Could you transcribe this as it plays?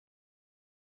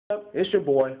It's your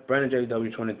boy, Brandon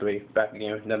JW23, back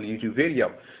again with another YouTube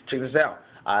video. Check this out.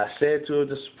 I said to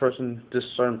this certain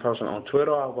person on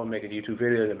Twitter, I was going to make a YouTube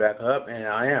video to back her up, and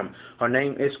I am. Her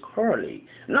name is Carly.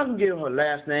 I'm not going to give her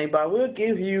last name, but I will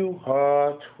give you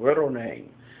her Twitter name.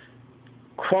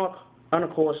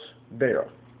 Crunk_Bear.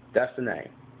 That's the name.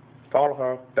 Follow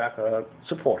her, back her up,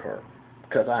 support her,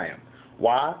 because I am.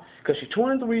 Why? Because she's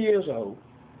 23 years old,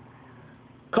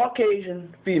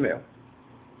 Caucasian female.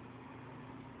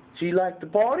 She liked to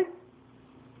party,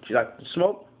 she liked to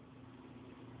smoke,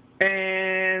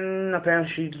 and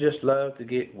apparently she just loved to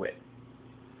get wet.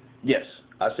 Yes,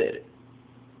 I said it.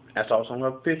 I saw some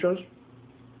of her pictures,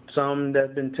 some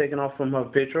that's been taken off from her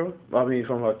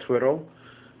from her Twitter,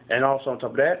 and also on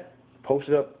top of that,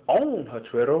 posted up on her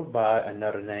Twitter by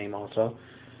another name also.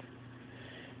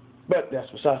 But that's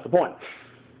besides the point.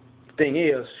 The thing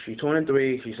is, she's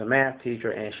 23, she's a math teacher,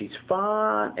 and she's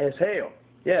fine as hell.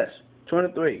 Yes,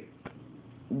 23.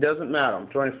 Doesn't matter. I'm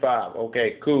 25.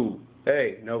 Okay, cool.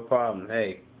 Hey, no problem.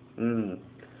 Hey,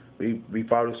 we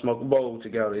probably smoke a bowl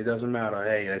together. It doesn't matter.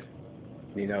 Hey,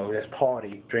 let's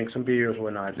party, drink some beers,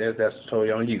 whatnot. That's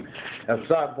totally on you. That's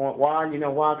besides the point. Why? You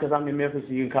know why? Because I'm in Memphis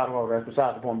and you in Colorado. That's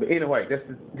besides the point. But anyway,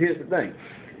 here's the thing.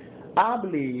 I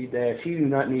believe that she do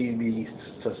not need to be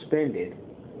suspended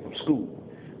from school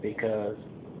because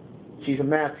she's a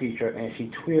math teacher and she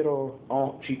tweet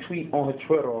on her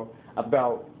Twitter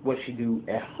about what she do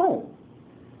at home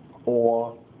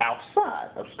or outside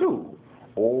of school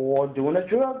or doing a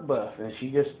drug bust, and she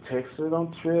just texted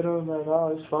on Twitter like,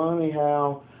 oh, it's funny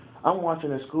how I'm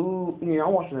watching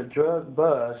I'm watching a drug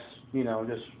bust,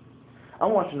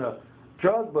 I'm watching a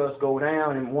drug bust go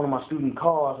down in one of my student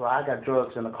cars where I got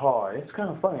drugs in the car. It's kind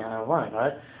of funny, ironic,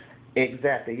 right?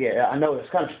 Exactly, yeah. I know it's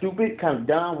kind of stupid, kind of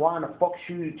dumb. Why in the fuck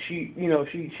she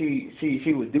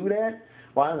would do that?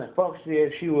 Why in the fuck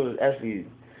she would actually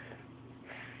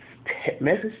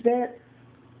message that,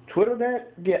 Twitter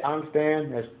that? Yeah, I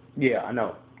understand. I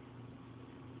know.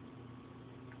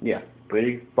 Yeah,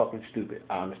 pretty fucking stupid.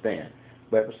 I understand.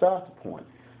 But besides the point,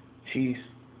 she's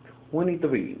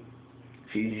 23.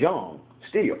 She's young,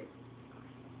 still.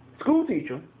 School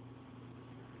teacher,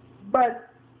 but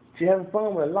she's having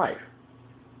fun with her life.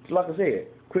 So like I said,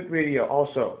 quick video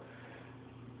also.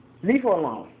 Leave her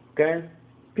alone, okay?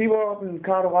 People up in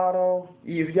Colorado,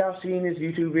 if y'all seen this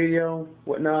YouTube video,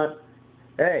 whatnot,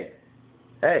 hey,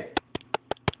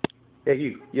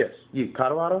 you,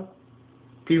 Colorado?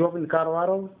 People up in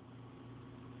Colorado,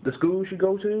 the school she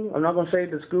go to, I'm not going to say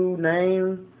the school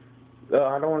name,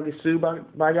 I don't want to get sued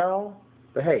by y'all,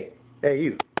 but hey,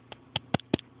 you.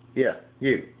 Yeah,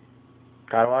 you.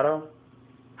 Colorado,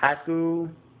 high school,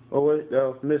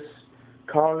 or Miss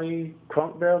Carly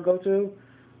Crunkbell go to,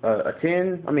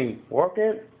 work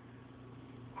at,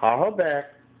 haul her back,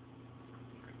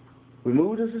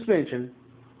 remove the suspension,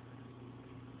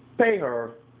 pay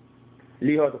her,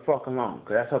 leave her the fuck alone,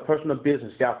 because that's her personal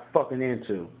business y'all fucking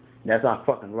into, and that's not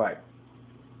fucking right.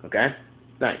 Okay?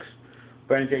 Thanks.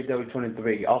 Brandon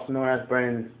JW23, also known as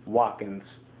Brandon Watkins,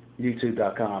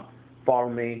 YouTube.com. Follow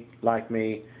me, like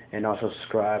me, and also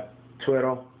subscribe.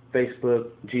 Twitter, Facebook,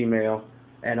 Gmail,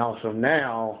 and also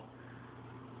now,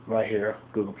 right here,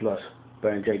 Google+.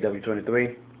 Brandon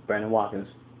JW23, Brandon Watkins.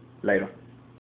 Later.